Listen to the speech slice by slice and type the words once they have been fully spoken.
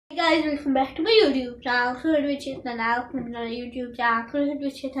guys, welcome back to my YouTube channel.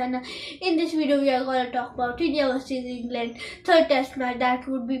 In this video, we are going to talk about India versus England third test match that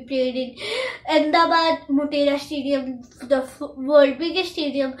would be played in Ahmedabad Motera Stadium, the world biggest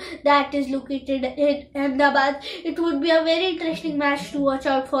stadium that is located in Ahmedabad. It would be a very interesting match to watch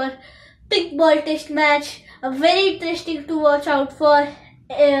out for. Pink ball test match, a very interesting to watch out for.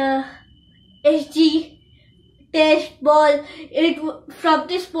 SG test ball. From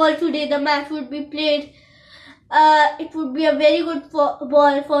this ball today the match would be played. It would be a very good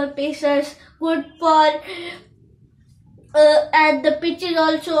ball for pacers, good for and the pitch is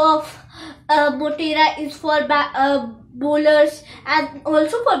also of Motera is for bowlers and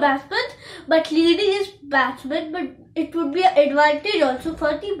also for batsmen, but leading is batsmen, but it would be an advantage also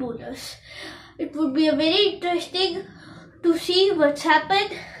for the bowlers. It would be a very interesting to see what's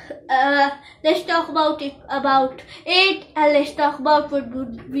happened. Let's talk about it and let's talk about what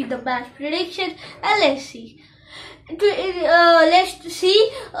would be the match prediction, and let's see. Let's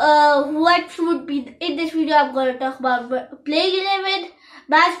see what would be in this video. I'm going to talk about playing 11,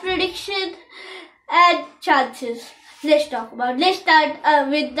 match prediction and chances. Let's start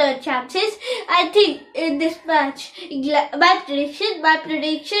with the chances. I think in this match, my prediction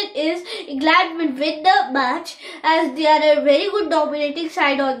is England will win the match, as they are a very good dominating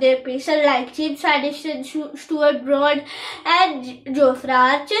side on their pacer like James Anderson, Stuart Broad and Jofra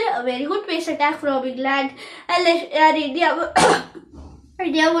Archer. A very good pace attack from England, and India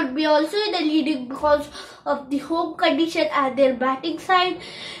would be also in the leading because of the home condition and their batting side.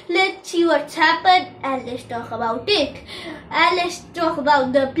 Let's see what's happened and let's talk about it. And let's talk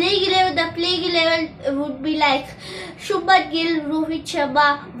about the playing 11. The playing 11 would be like Shubman Gill, Rohit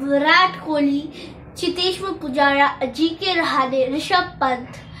Sharma, Virat Kohli, Chiteshwar Pujara, G.K. Rahane, Rishabh Pant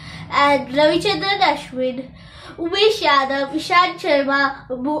and Ravichandran Ashwin, Umesh Yadav, Ishant Sharma,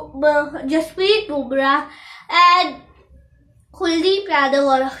 Jasprit Bumrah and Kuldeep Yadav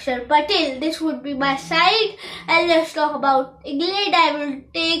or Akshar Patel. This would be my side. And let's talk about England. I will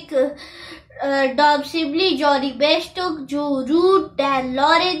take Dom Sibley, Johnny Bairstow, Joe Root, Dan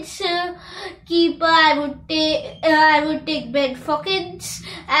Lawrence. Keeper, I would take Ben Fockins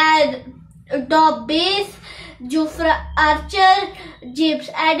and Dom Bass, Jofra Archer, James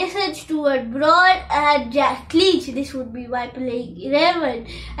Anderson, Stuart Broad and Jack Leach. This would be my playing 11.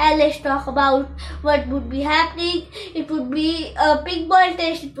 And let's talk about what would be happening. It would be a pink ball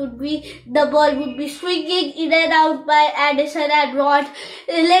test. It would be the ball would be swinging in and out by Anderson and Broad.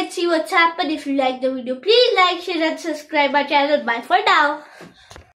 Let's see what's happened. If you like the video, please like, share and subscribe my channel. Bye for now.